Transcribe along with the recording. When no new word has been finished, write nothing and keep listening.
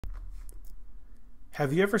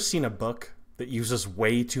Have you ever seen a book that uses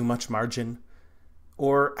way too much margin?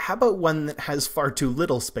 Or how about one that has far too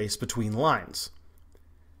little space between lines?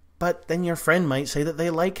 But then your friend might say that they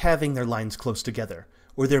like having their lines close together,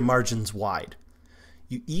 or their margins wide.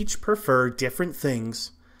 You each prefer different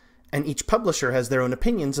things, and each publisher has their own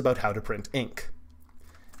opinions about how to print ink.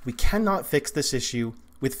 We cannot fix this issue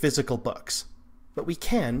with physical books, but we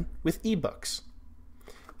can with ebooks.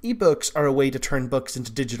 Ebooks are a way to turn books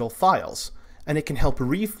into digital files, and it can help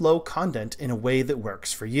reflow content in a way that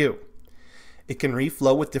works for you. It can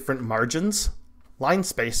reflow with different margins, line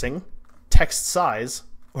spacing, text size,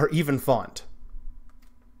 or even font.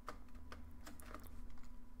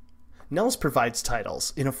 Nels provides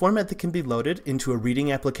titles in a format that can be loaded into a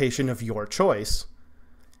reading application of your choice,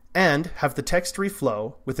 and have the text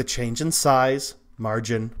reflow with a change in size,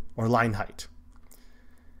 margin, or line height.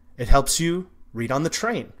 It helps you read on the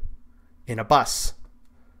train, in a bus,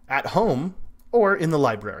 at home, or in the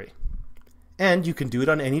library. And you can do it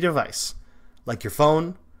on any device, like your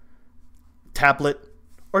phone, tablet,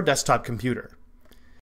 or desktop computer.